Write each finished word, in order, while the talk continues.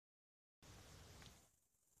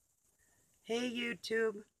Hey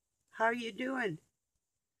YouTube, how you doing?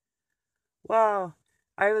 Well,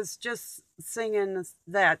 I was just singing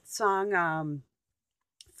that song,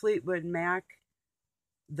 Fleetwood Mac,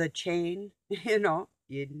 The Chain.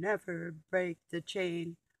 You'd never break the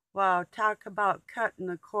chain. Wow, talk about cutting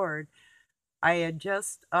the cord. I had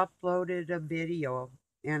just uploaded a video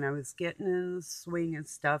and I was getting in the swing of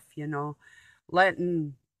stuff,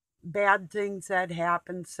 letting bad things that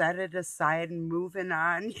happened, set it aside and moving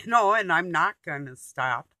on, and I'm not going to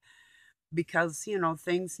stop because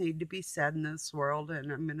things need to be said in this world,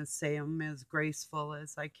 and I'm going to say them as graceful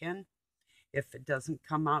as I can. If it doesn't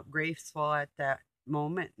come out graceful at that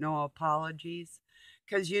moment, no apologies,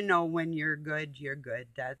 because when you're good,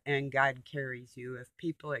 that and God carries you. If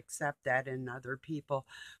people accept that and other people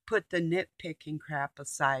put the nitpicking crap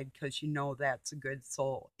aside, because that's a good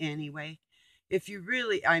soul anyway. If you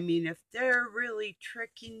really, if they're really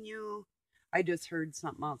tricking you, I just heard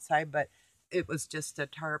something outside, but it was just a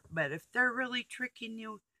tarp. But if they're really tricking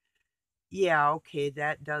you, yeah, okay,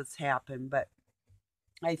 that does happen. But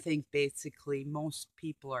I think basically most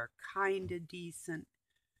people are kind of decent.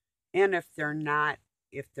 And if they're not,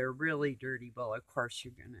 if they're really dirty, well, of course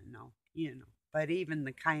you're going to know. But even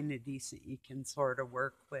the kind of decent you can sort of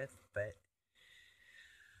work with.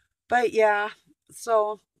 But yeah,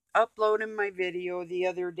 so uploading my video the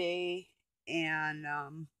other day, and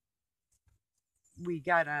we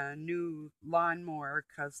got a new lawnmower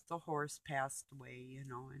because the horse passed away,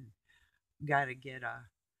 and got to get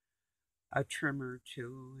a trimmer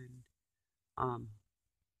too. And um,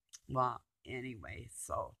 well, anyway,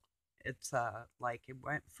 so it's like it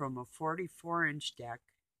went from a 44-inch deck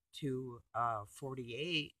to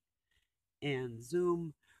 48, and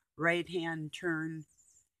zoom, right hand turn,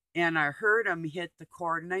 and I heard him hit the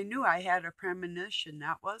cord, and I knew I had a premonition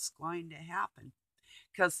that was going to happen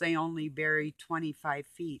because they only buried 25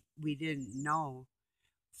 feet. We didn't know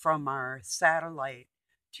from our satellite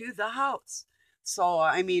to the house. So,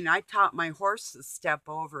 I taught my horse to step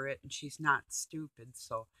over it, and she's not stupid.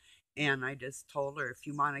 So, and I just told her, if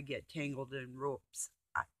you want to get tangled in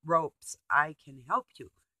ropes, I can help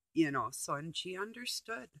you. So, and she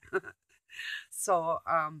understood. So,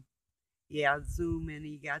 yeah, Zoom, and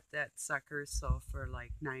he got that sucker. So, for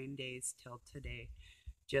like 9 days till today,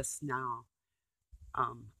 just now,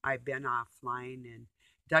 I've been offline, and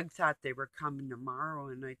Doug thought they were coming tomorrow,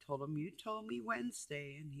 and I told him, you told me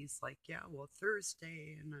Wednesday, and he's like, yeah, well,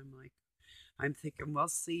 Thursday. And I'm like, I'm thinking we'll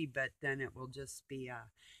see, but then it will just be a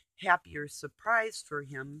happier surprise for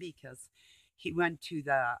him because he went to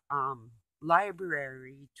the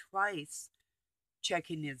library twice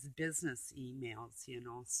checking his business emails,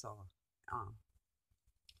 um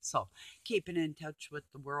so keeping in touch with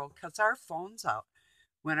the world because our phone's out.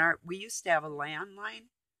 When our we used to have a landline,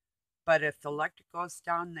 but if the electric goes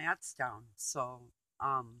down, that's down. So,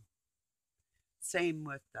 same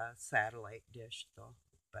with the satellite dish, though.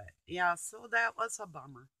 But yeah, so that was a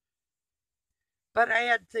bummer. But I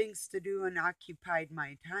had things to do and occupied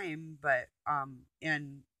my time,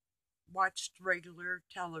 and watched regular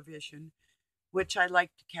television, which I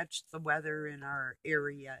like to catch the weather in our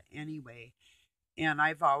area anyway. And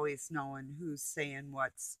I've always known who's saying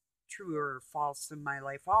what's true or false in my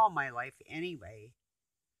life, all my life anyway.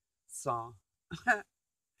 So,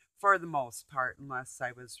 for the most part, unless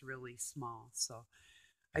I was really small. So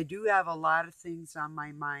I do have a lot of things on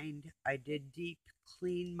my mind. I did deep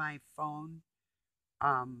clean my phone.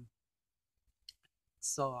 Um,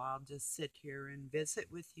 so I'll just sit here and visit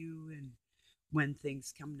with you, and when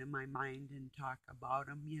things come to my mind and talk about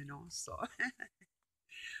them. So,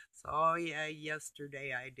 so yeah,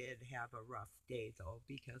 yesterday I did have a rough day though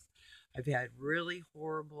because I've had really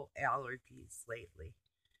horrible allergies lately.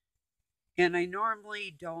 And I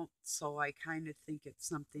normally don't, so I kind of think it's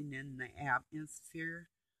something in the atmosphere.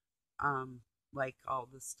 Um, like all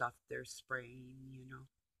the stuff they're spraying,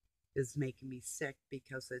 is making me sick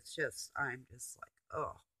because I'm just like,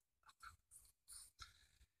 oh,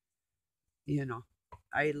 you know.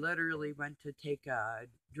 I literally went to take a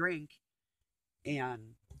drink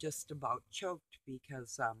and just about choked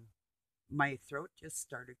because my throat just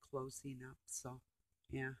started closing up. So,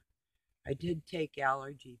 yeah. I did take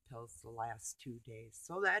allergy pills the last 2 days,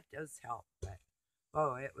 so that does help. But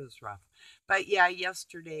oh, it was rough. But yeah,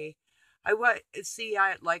 yesterday, I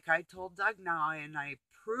like I told Doug now, and I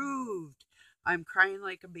proved I'm crying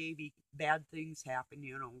like a baby. Bad things happen,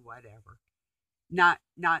 whatever. Not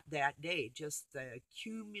that day, just the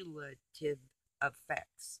cumulative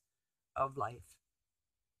effects of life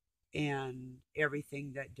and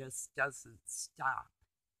everything that just doesn't stop.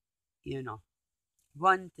 You know,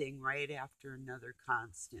 one thing right after another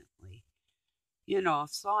constantly.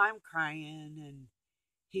 So I'm crying and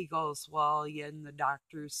he goes, well, yeah, and the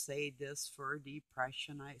doctors say this for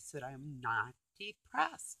depression. I said, I'm not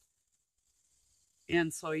depressed.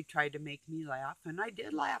 And so he tried to make me laugh, and I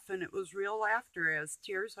did laugh, and it was real laughter as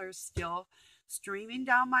tears are still streaming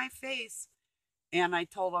down my face. And I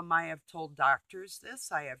told him, I have told doctors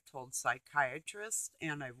this, I have told psychiatrists,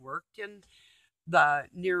 and I've worked in the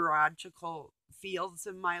neurological fields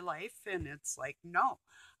in my life. And it's like, no,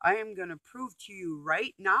 I am going to prove to you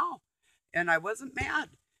right now. And I wasn't mad.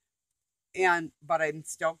 But I'm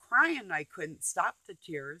still crying. I couldn't stop the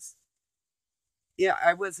tears. Yeah,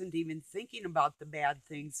 I wasn't even thinking about the bad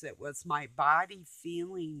things. It was my body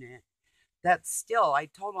feeling it. That's still, I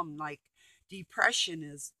told him, like, depression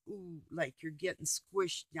is, ooh, like you're getting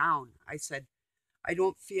squished down. I said, I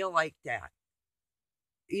don't feel like that.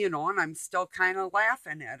 And I'm still kind of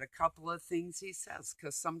laughing at a couple of things he says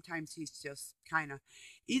because sometimes he's just kind of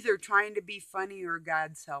either trying to be funny or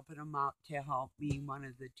God's helping him out to help me, one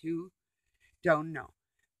of the two. Don't know.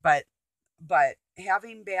 But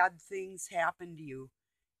having bad things happen to you,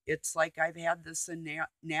 it's like I've had this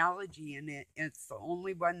analogy, and it's the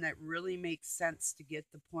only one that really makes sense to get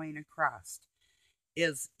the point across.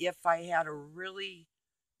 Is if I had a really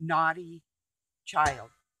naughty child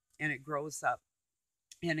and it grows up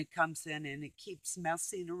and it comes in and it keeps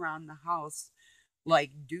messing around the house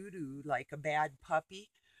like doo doo, like a bad puppy,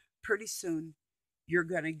 pretty soon you're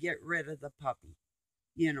going to get rid of the puppy,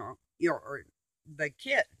 or the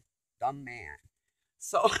kid, the man.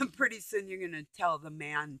 So pretty soon you're going to tell the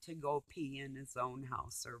man to go pee in his own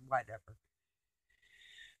house or whatever.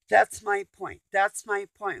 That's my point. That's my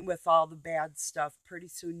point with all the bad stuff. Pretty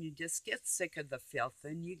soon you just get sick of the filth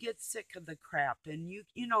and you get sick of the crap, and you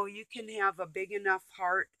can have a big enough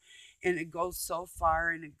heart and it goes so far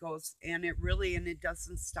and it goes and it really and it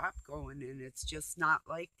doesn't stop going, and it's just not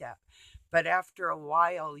like that. But after a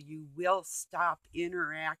while you will stop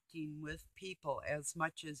interacting with people as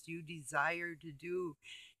much as you desire to do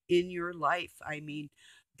in your life. I mean,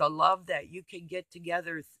 the love that you can get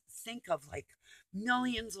together, think of like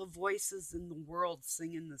millions of voices in the world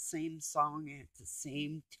singing the same song at the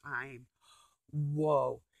same time.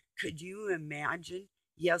 Whoa. Could you imagine?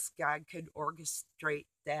 Yes, God could orchestrate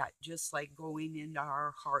that just like going into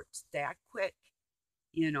our hearts that quick,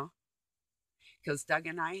 you know? Because Doug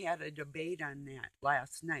and I had a debate on that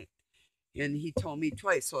last night. And he told me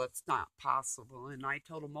twice, well, it's not possible. And I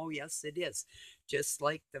told him, oh, yes, it is. Just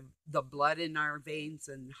like the blood in our veins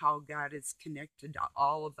and how God is connected to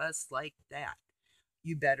all of us like that.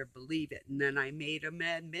 You better believe it. And then I made him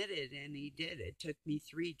admit it, and he did. It took me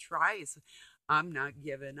 3 tries. I'm not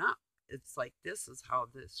giving up. It's like, this is how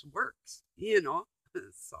this works.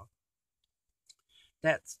 So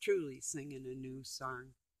that's truly singing a new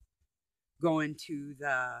song. Going to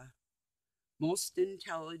the most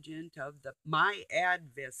intelligent of my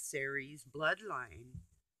adversaries' bloodline,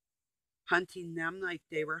 hunting them like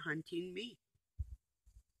they were hunting me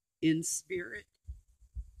in spirit,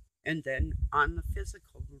 and then on the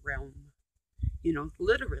physical realm,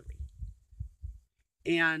 literally.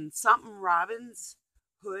 And something Robbins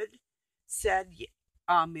Hood said,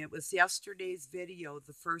 it was yesterday's video.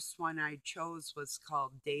 The first one I chose was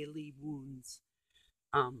called Daily Wounds.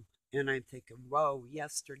 And I'm thinking, whoa,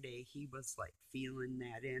 yesterday he was like feeling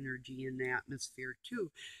that energy in the atmosphere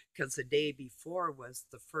too, because the day before was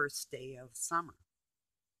the first day of summer,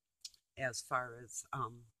 as far as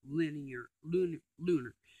lunar,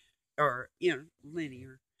 or,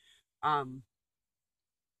 linear, um,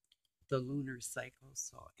 the lunar cycle.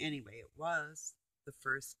 So, anyway, it was the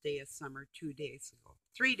first day of summer 2 days ago,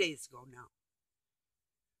 3 days ago now.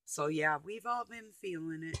 So, yeah, we've all been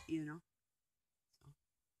feeling it. So,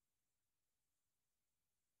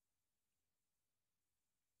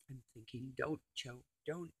 I'm thinking, don't choke,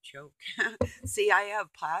 don't choke. See, I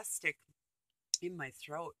have plastic in my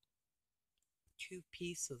throat, 2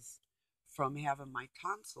 pieces from having my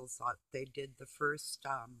tonsils out. They did the first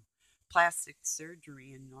plastic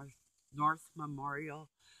surgery in North Memorial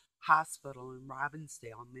Hospital in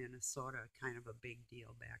Robbinsdale, Minnesota. Kind of a big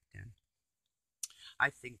deal back then. I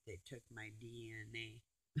think they took my DNA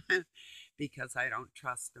because I don't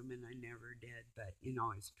trust them and I never did. But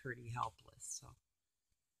I was pretty helpless. So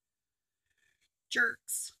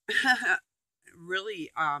jerks.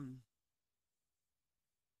 Really,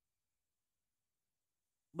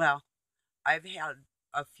 well, I've had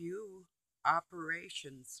a few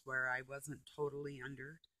operations where I wasn't totally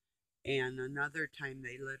under, and another time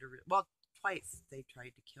they literally, well, twice they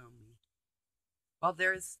tried to kill me. Well,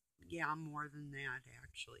 there's, yeah, more than that,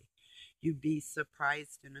 actually. You'd be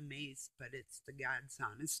surprised and amazed, but it's the God's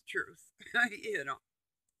honest truth.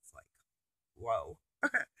 It's like, whoa,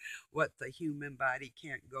 what the human body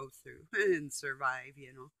can't go through and survive,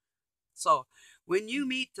 you know. So when you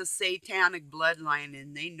meet the satanic bloodline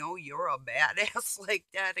and they know you're a badass like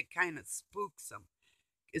that, it kind of spooks them.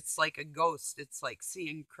 It's like a ghost. It's like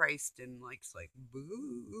seeing Christ and like it's like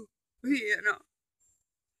boo, you know.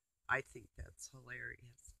 I think that's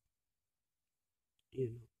hilarious, you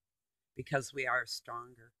know, because we are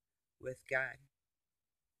stronger with God.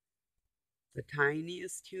 The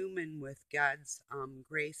tiniest human with God's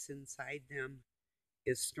grace inside them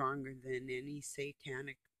is stronger than any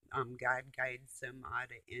satanic. God guides them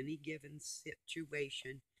out of any given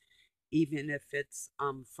situation, even if it's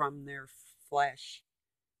from their flesh,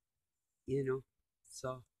 you know.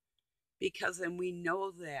 So because and we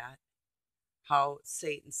know that how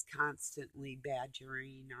Satan's constantly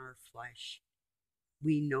badgering our flesh.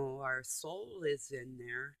 We know our soul is in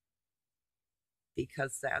there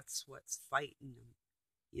because that's what's fighting them,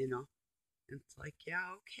 you know. It's like,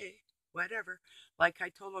 yeah, okay, whatever. Like I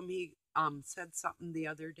told him, he said something the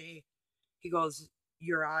other day. He goes,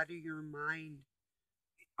 "You're out of your mind."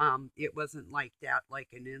 It wasn't like that, like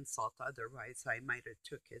an insult. Otherwise, I might have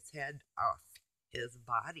took his head off his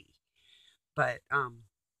body. But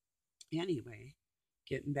anyway,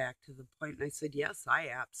 getting back to the point, and I said, "Yes, I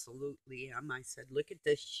absolutely am." I said, "Look at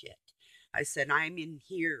this shit." I said, "I'm in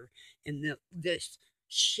here, and this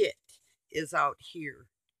shit is out here."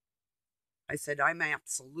 I said, "I'm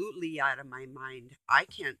absolutely out of my mind. I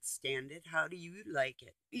can't stand it. How do you like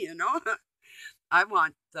it?" You know, I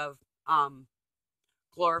want the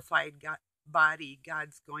glorified body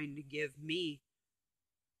God's going to give me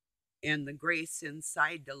and the grace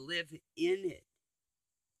inside to live in it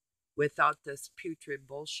without this putrid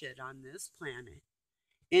bullshit on this planet.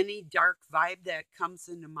 Any dark vibe that comes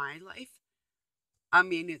into my life, I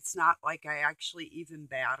mean, it's not like I actually even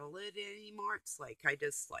battle it anymore. It's like I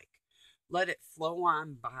just like let it flow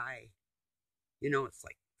on by. You know, it's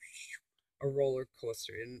like a roller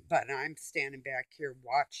coaster. But I'm standing back here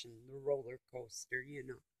watching the roller coaster, you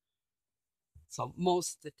know. So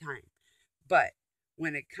most of the time. But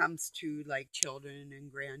when it comes to like children and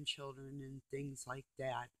grandchildren and things like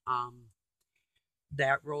that,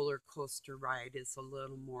 that roller coaster ride is a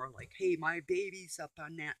little more like, hey, my baby's up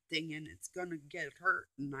on that thing and it's gonna get hurt,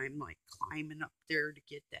 and I'm like climbing up there to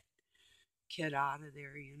get that kid out of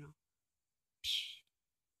there, you know.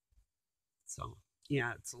 So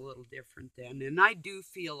yeah, it's a little different then, and I do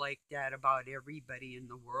feel like that about everybody in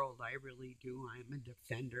the world. I really do. I'm a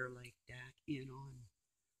defender like that, you know, and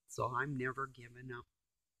so I'm never giving up.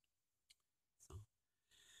 So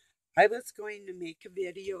I was going to make a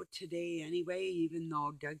video today anyway, even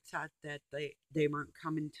though Doug thought that they weren't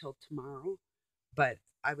coming till tomorrow. But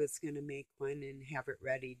I was going to make one and have it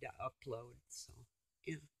ready to upload. So,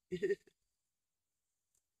 yeah.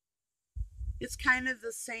 It's kind of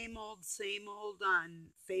the same old on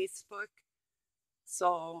Facebook.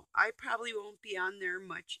 So I probably won't be on there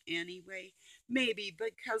much anyway. Maybe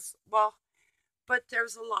because, well, but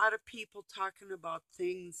there's a lot of people talking about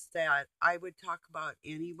things that I would talk about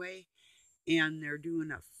anyway, and they're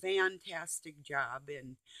doing a fantastic job.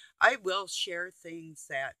 And I will share things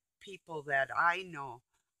that people that I know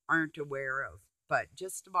aren't aware of, but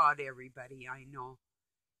just about everybody I know.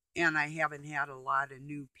 And I haven't had a lot of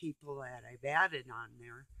new people that I've added on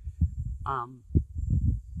there. Um,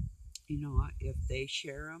 you know, if they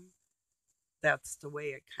share them, that's the way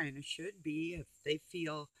it kind of should be. If they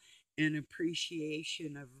feel an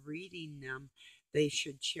appreciation of reading them, they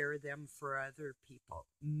should share them for other people.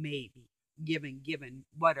 Maybe given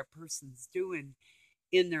what a person's doing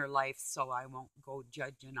in their life, so I won't go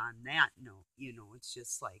judging on that note. You know, it's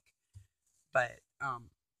just like, but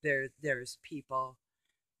there's people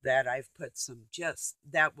that I've put some just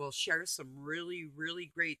that will share some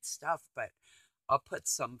really great stuff, but I'll put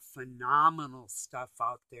some phenomenal stuff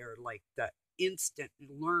out there like the instant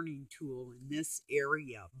learning tool in this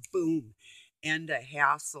area. Boom. End of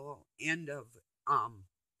hassle, end of um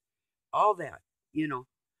all that, you know.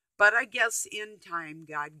 But I guess in time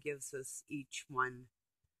God gives us each one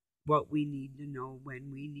what we need to know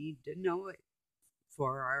when we need to know it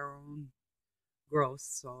for our own growth.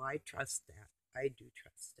 So I trust that. I do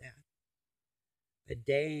trust that. But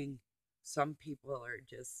dang, some people are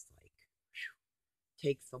just like, whew,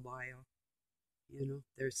 takes a while. You know,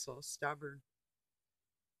 they're so stubborn,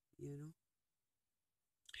 you know.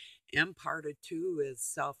 And part of too is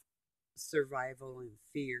self survival and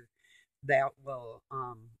fear that will,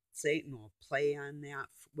 Satan will play on that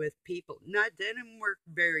with people. Not didn't work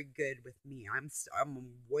very good with me. I'm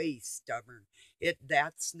way stubborn.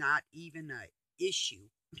 That's not even a issue.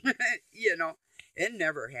 You know, it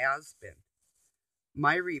never has been.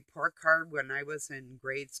 My report card when I was in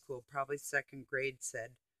grade school, probably second grade,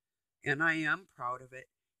 said, and I am proud of it,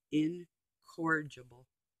 incorrigible.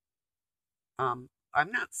 I'm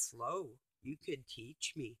not slow. You could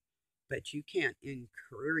teach me, but you can't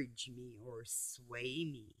encourage me or sway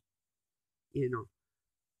me, you know.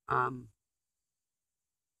 Um,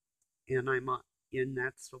 and and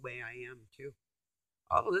that's the way I am too.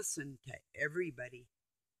 I'll listen to everybody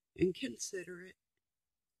and consider it.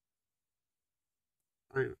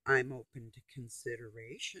 I'm open to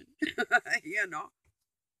consideration, you know,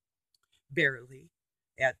 barely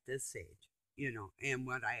at this age, and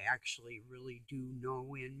what I actually really do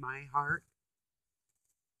know in my heart.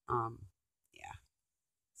 Um, yeah.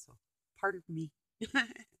 So part of me.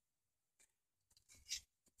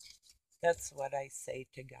 That's what I say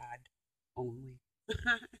to God only.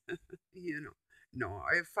 you know. No,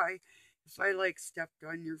 if I like stepped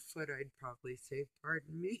on your foot, I'd probably say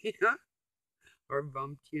pardon me, or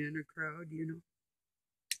bumped you in a crowd.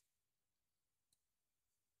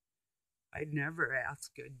 I'd never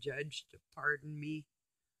ask a judge to pardon me.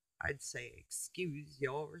 I'd say excuse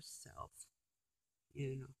yourself.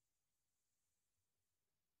 You know,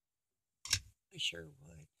 I sure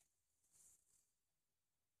would.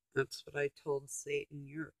 That's what I told Satan.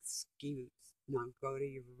 You're excused. Now go to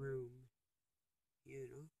your room. You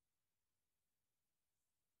know.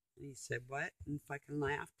 And he said, what? And fucking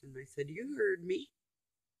laughed. And I said, you heard me.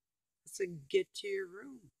 I said, get to your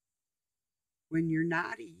room. When you're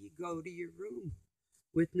naughty, you go to your room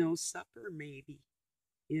with no supper, maybe.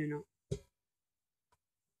 You know,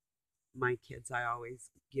 my kids, I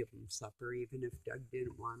always give them supper, even if Doug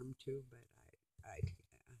didn't want them to. But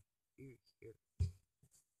here,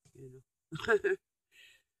 you know,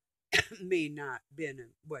 may not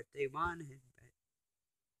been what they wanted,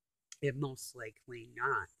 but it most likely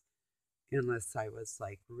not, unless I was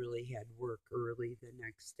like really had work early the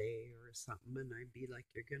next day or something, and I'd be like,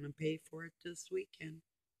 "You're gonna pay for it this weekend.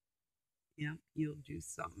 Yeah, you'll do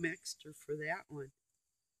something extra for that one."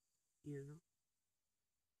 You know,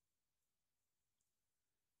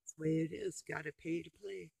 it's the way it is. Got to pay to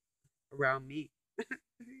play around me.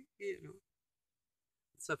 you know,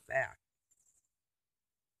 it's a fact.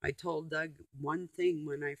 I told Doug one thing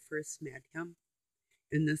when I first met him,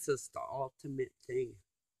 and this is the ultimate thing.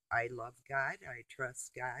 I love God, I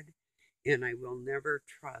trust God, and I will never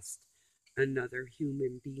trust another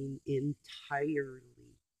human being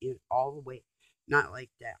entirely in all the way. Not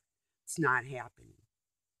like that. It's not happening.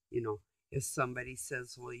 You know, if somebody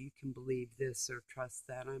says, well, you can believe this or trust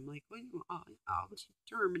that, I'm like, well, I'll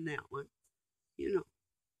determine that one. You know,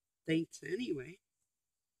 thanks anyway.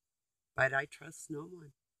 But I trust no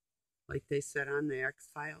one. Like they said on the X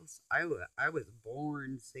Files, I was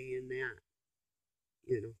born saying that.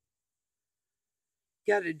 You know,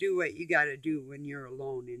 got to do what you got to do when you're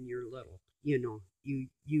alone and you're little. You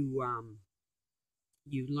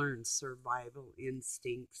learn survival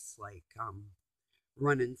instincts like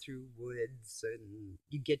running through woods, and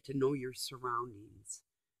you get to know your surroundings,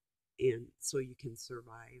 and so you can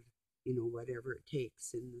survive. Whatever it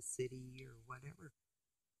takes in the city or whatever.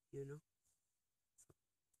 You know.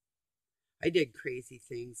 I did crazy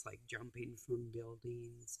things like jumping from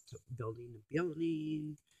buildings to building a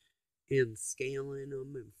building and scaling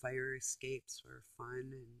them, and fire escapes were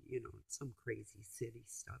fun, and some crazy city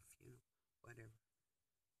stuff, whatever.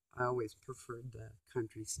 I always preferred the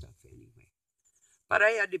country stuff anyway. But I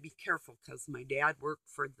had to be careful because my dad worked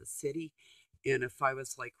for the city, and if I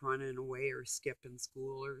was like running away or skipping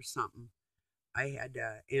school or something, I had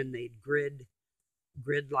to, and they'd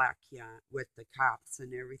gridlock you with the cops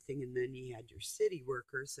and everything, and then you had your city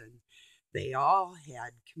workers, and they all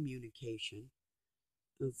had communication.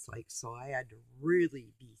 It's like, so I had to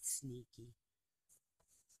really be sneaky.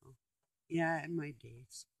 So, yeah, in my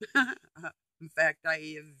days. In fact, I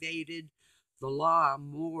evaded the law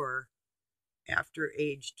more after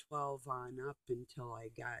age 12 on up until I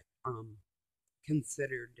got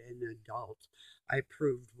considered an adult. I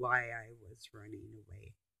proved why I was running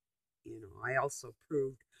away. I also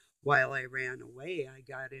proved while I ran away, I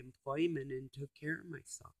got employment and took care of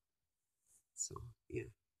myself. So, yeah.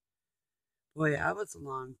 Boy, I was a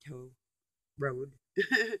long toe road.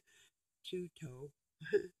 Two toe.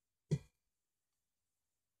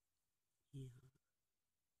 Yeah.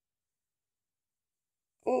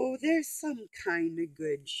 Oh, there's some kind of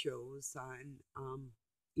good shows on,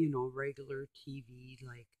 regular TV.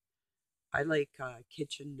 Like, I like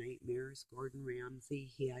Kitchen Nightmares, Gordon Ramsay.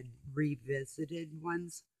 He had revisited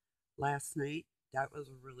ones last night. That was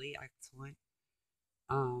really excellent.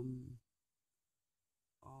 Um,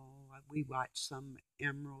 we watched some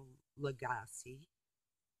Emerald Lagasse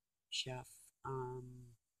chef. I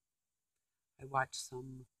watched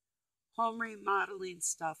some home remodeling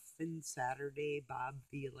stuff. And Saturday, Bob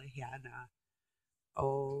Vila had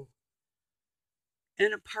oh,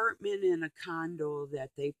 an apartment and a condo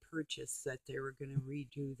that they purchased that they were going to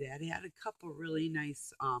redo. That had a couple really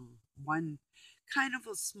nice, one kind of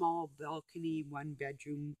a small balcony, one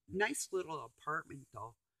bedroom, nice little apartment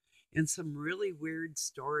though, and some really weird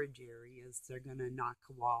storage areas. They're going to knock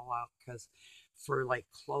a wall out because for like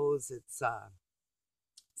clothes, it's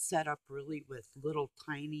set up really with little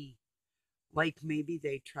tiny, like maybe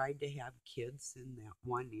they tried to have kids in that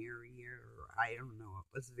one area, or I don't know.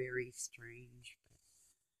 It was very strange.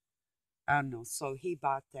 I don't know. So he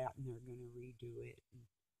bought that and they're going to redo it. And,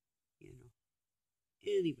 you know,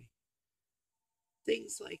 anyway,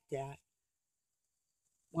 things like that.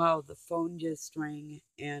 Well, the phone just rang.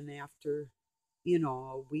 And after,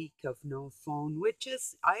 a week of no phone, which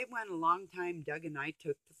is, I went a long time, Doug and I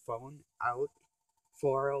took the phone out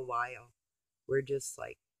for a while. We're just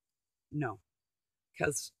like, no.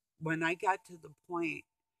 Because when I got to the point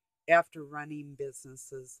after running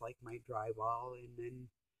businesses like my drywall and then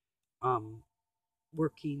um,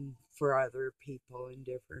 working for other people in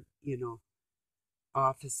different,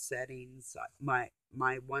 office settings. My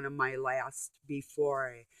one of my last before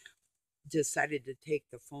I decided to take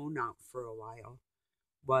the phone out for a while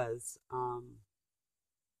was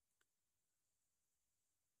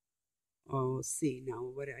see now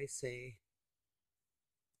what did I say?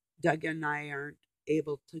 Doug and I aren't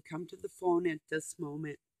able to come to the phone at this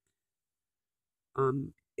moment.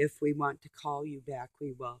 If we want to call you back,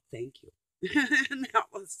 we will. Thank you. And that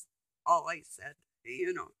was all I said,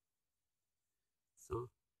 you know. So,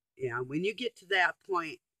 yeah, when you get to that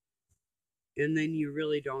point, and then you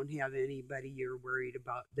really don't have anybody you're worried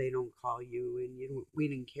about, they don't call you, and we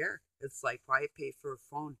didn't care. It's like, why pay for a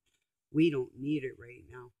phone? We don't need it right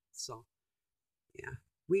now. So, yeah,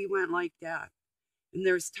 we went like that. And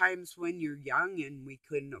there's times when you're young and we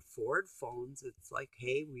couldn't afford phones. It's like,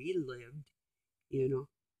 hey, we lived, you know.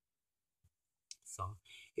 So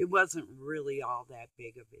it wasn't really all that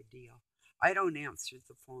big of a deal. I don't answer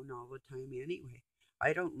the phone all the time anyway.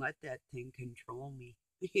 I don't let that thing control me,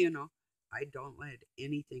 you know. I don't let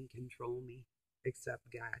anything control me except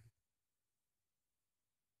God.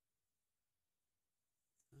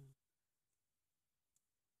 So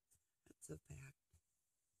that's a fact.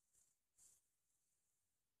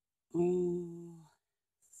 Oh,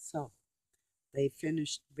 so they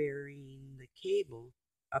finished burying the cable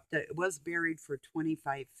up there. It was buried for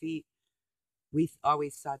 25 feet. We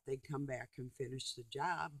always thought they'd come back and finish the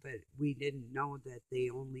job, but we didn't know that they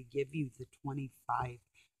only give you the 25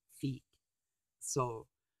 feet. So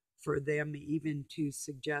for them even to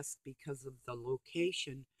suggest because of the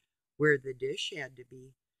location where the dish had to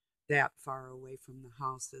be that far away from the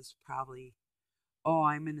house is probably, oh,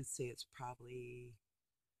 I'm going to say it's probably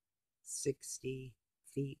 60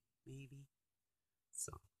 feet maybe.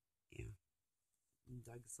 So, yeah. And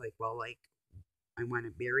Doug's like, well, like, I want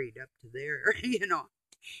it buried up to there,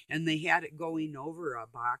 And they had it going over a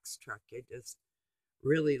box truck. It just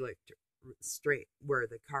really looked straight where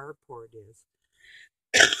the carport is.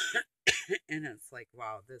 And it's like,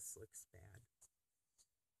 wow, this looks bad.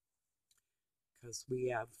 Because we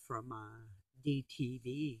have from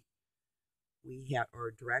DTV, we have,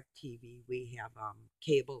 or Direct TV, we have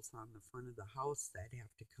cables on the front of the house that have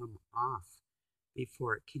to come off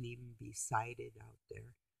before it can even be sighted out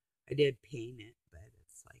there. I did paint it, but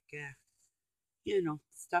it's like,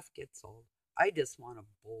 stuff gets old. I just want to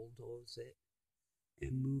bulldoze it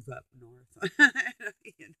and move up north,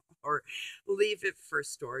 or leave it for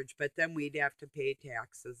storage. But then we'd have to pay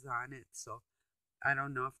taxes on it. So I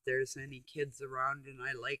don't know if there's any kids around and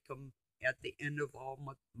I like them at the end of all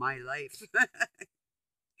my life.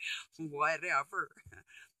 Whatever.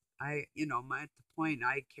 I'm at the point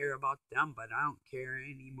I care about them, but I don't care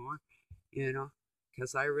anymore,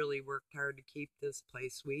 because I really worked hard to keep this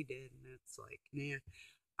place we did. And it's like, nah,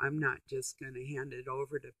 I'm not just going to hand it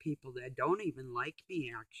over to people that don't even like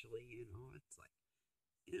me, actually. It's like,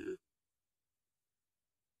 yeah.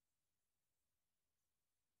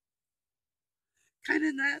 Kind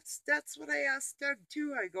of that's what I asked Doug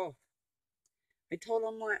too. I told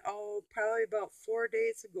him like, oh, probably about 4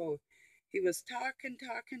 days ago. He was talking,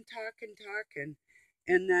 talking, talking, talking,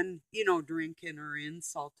 and then, drinking or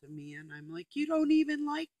insulting me. And I'm like, you don't even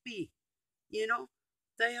like me, you know?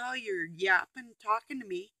 The hell you're yapping, talking to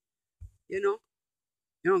me, you know?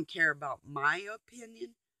 You don't care about my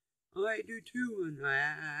opinion. I do too, and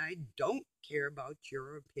I don't care about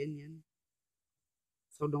your opinion.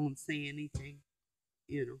 So don't say anything,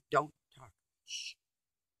 don't talk. Shh,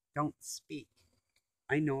 don't speak.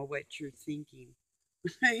 I know what you're thinking,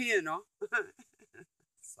 you know.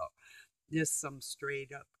 So just some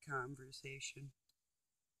straight up conversation.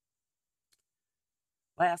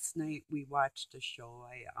 Last night we watched a show.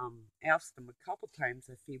 I asked him a couple times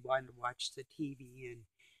if he wanted to watch the TV, and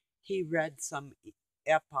he read some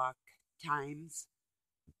Epoch Times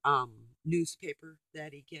newspaper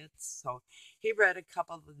that he gets. So he read a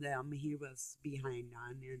couple of them. He was behind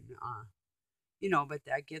on, and but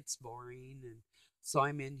that gets boring. And so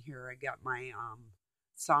I'm in here. I got my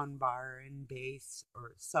sound bar and bass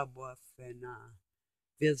or subwoof and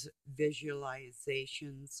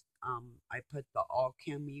visualizations. I put the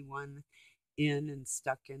alchemy one in and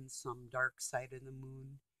stuck in some dark side of the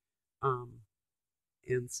moon. Um,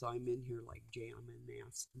 and so I'm in here like jamming.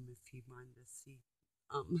 Asked him if he wanted to see,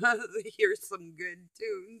 hear some good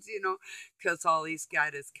tunes, because all he's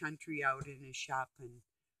got is country out in his shop and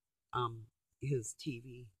um, his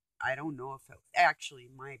TV. I don't know if it actually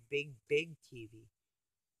my big TV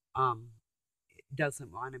um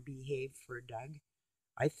doesn't want to behave for Doug.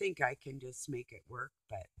 I think I can just make it work,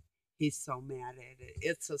 but he's so mad at it.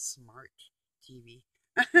 It's a smart TV.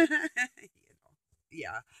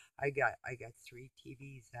 Yeah, I got three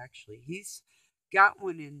TVs actually. He's got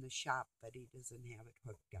one in the shop, but he doesn't have it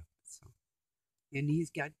hooked up. So, and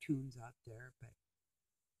he's got tunes out there, but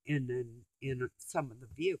and then in some of the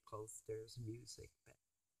vehicles there's music. But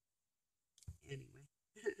anyway,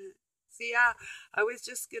 so yeah, I was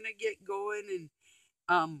just gonna get going and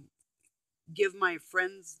um give my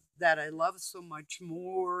friends that I love so much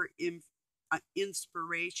more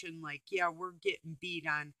inspiration. Like, yeah, we're getting beat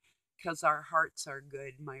on because our hearts are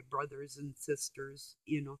good, my brothers and sisters,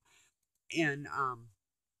 and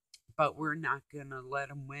but we're not gonna let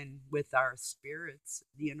them win with our spirits,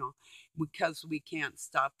 because we can't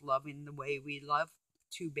stop loving the way we love.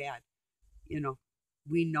 Too bad, you know.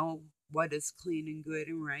 We know what is clean and good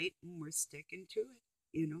and right, and we're sticking to it.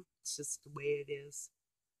 It's just the way it is.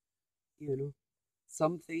 You know,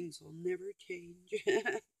 some things will never change.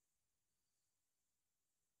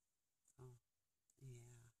 So, yeah.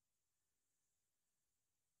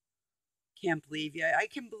 Can't believe you. I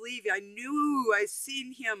can believe you. I knew I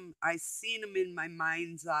seen him in my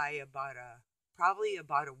mind's eye about probably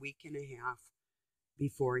about a week and a half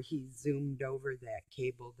before he zoomed over that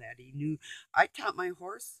cable that he knew. I taught my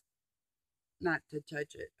horse not to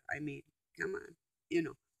touch it. I mean, come on. You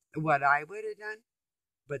know what I would have done,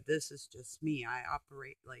 but this is just me. I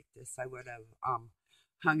operate like this. I would have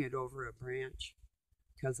hung it over a branch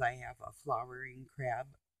because I have a flowering crab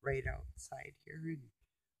right outside here, and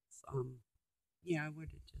um, yeah, I would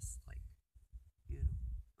have just like you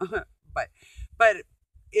but but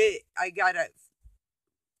I gotta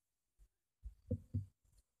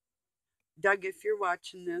Doug, if you're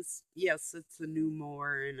watching this, yes, it's a new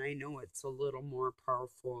mower, and I know it's a little more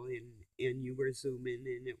powerful, and you were zooming,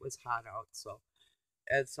 and it was hot out, so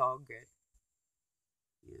it's all good,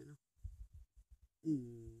 you know.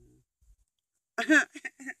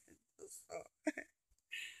 So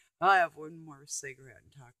I'll have one more cigarette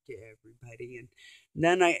and talk to everybody, and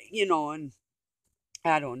then and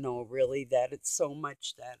I don't know really that it's so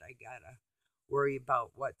much that I gotta worry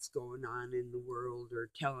about what's going on in the world or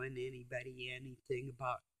telling anybody anything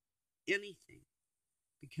about anything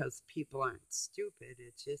because people aren't stupid.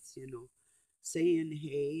 It's just, saying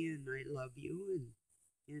hey and I love you and,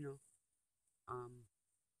 you know, um,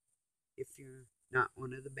 if you're not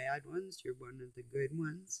one of the bad ones, you're one of the good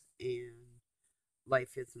ones. And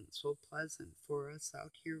life isn't so pleasant for us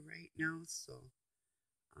out here right now. So,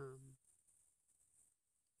 um,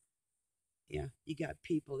 yeah, you got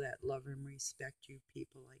people that love and respect you,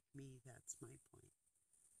 people like me. That's my point.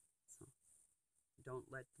 So don't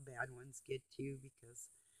let the bad ones get to you because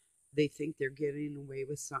they think they're getting away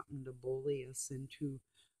with something to bully us into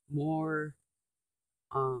more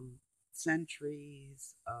um,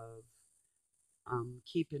 centuries of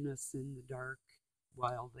keeping us in the dark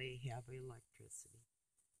while they have electricity.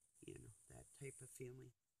 That type of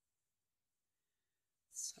feeling.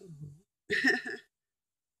 So,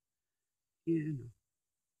 you know,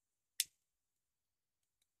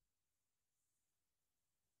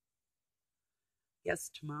 yes,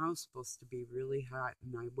 tomorrow's supposed to be really hot,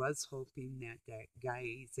 and I was hoping that that guy,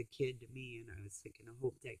 he's a kid to me, and I was thinking, I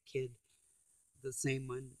hope that kid, the same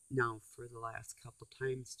one now for the last couple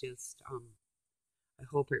times, just, I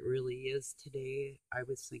hope it really is today. I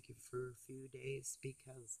was thinking for a few days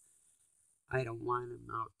because I don't want him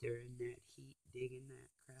out there in that heat digging that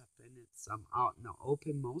crap, and it's out in the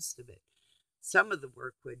open most of it. Some of the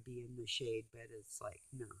work would be in the shade, but it's like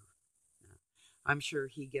no, no. I'm sure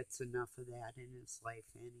he gets enough of that in his life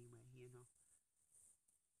anyway.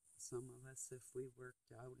 some of us, if we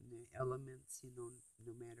worked out in the elements,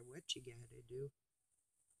 no matter what you gotta do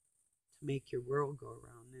to make your world go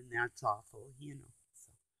around, and that's awful.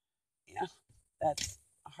 So, yeah, that's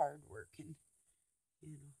hard working, you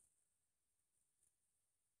know.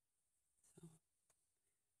 So,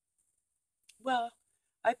 well,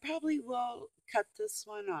 I probably will cut this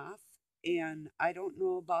one off, and I don't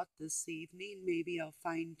know about this evening. Maybe I'll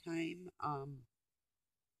find time.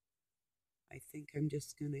 I think I'm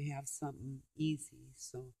just gonna have something easy.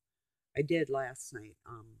 So I did last night.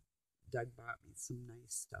 Doug bought me some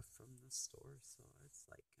nice stuff from the store, so it's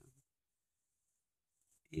like,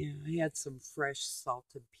 yeah, I had some fresh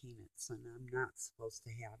salted peanuts, and I'm not supposed to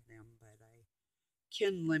have them, but I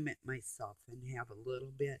can limit myself and have a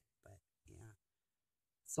little bit. But yeah,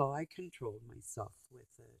 so I controlled myself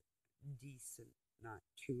with a decent, not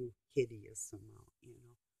too hideous amount,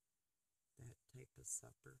 that type of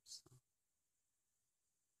supper. So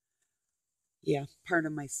yeah, part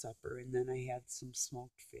of my supper, and then I had some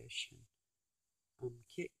smoked fish and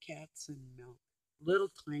Kit Kats and milk,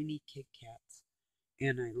 little tiny Kit Kats,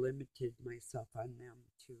 and I limited myself on them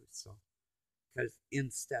too. So because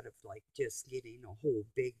instead of like just getting a whole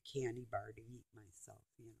big candy bar to eat myself,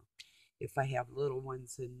 if I have little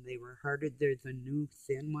ones and they were harder, they're the new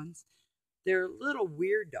thin ones. They're a little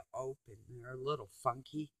weird to open. They're a little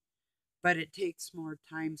funky, but it takes more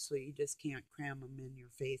time, so you just can't cram them in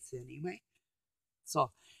your face anyway.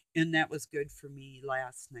 So, and that was good for me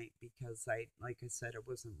last night because like I said, I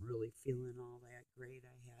wasn't really feeling all that great.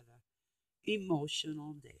 I had a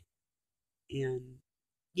emotional day, and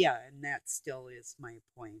yeah, and that still is my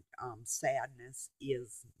point. Sadness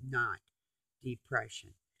is not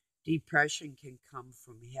depression. Depression can come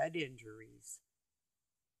from head injuries,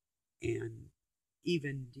 and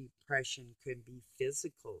even depression could be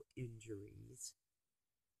physical injuries,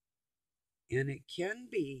 and it can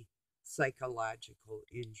be psychological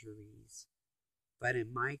injuries. But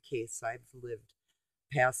in my case, I've lived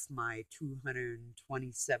past my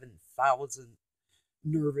 227,000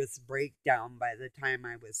 nervous breakdown by the time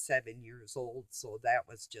I was 7 years old. So that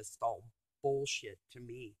was just all bullshit to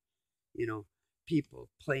me. You know, people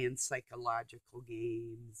playing psychological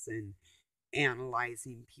games and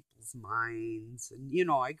analyzing people's minds. And,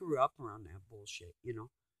 I grew up around that bullshit.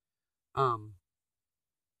 Um,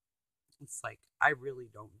 it's like, I really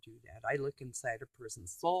don't do that. I look inside a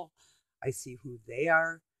person's soul, I see who they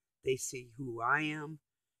are, they see who I am,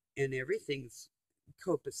 and everything's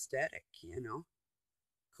copacetic,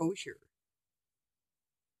 kosher,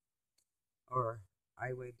 or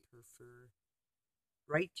I would prefer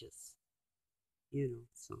righteous.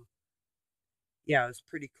 So yeah, it was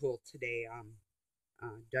pretty cool today.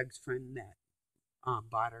 Doug's friend that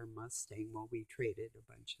bought our Mustang, well, we traded a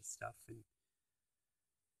bunch of stuff,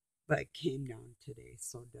 but it came down today.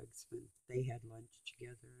 So Doug's friend, they had lunch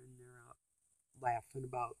together, and they're out laughing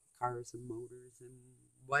about cars and motors and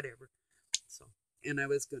whatever. So, and I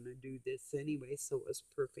was gonna do this anyway, so it was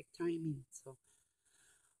perfect timing. So,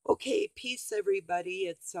 okay, peace, everybody.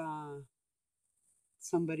 It's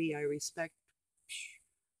somebody I respect.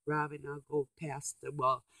 Robin, I'll go past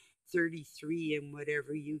 33, and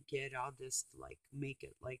whatever you get, I'll just like make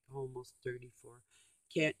it like almost 34.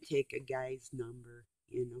 Can't take a guy's number,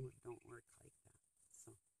 it don't work like that.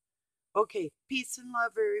 So, okay, peace and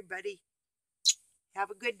love, everybody. Have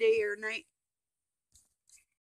a good day or night.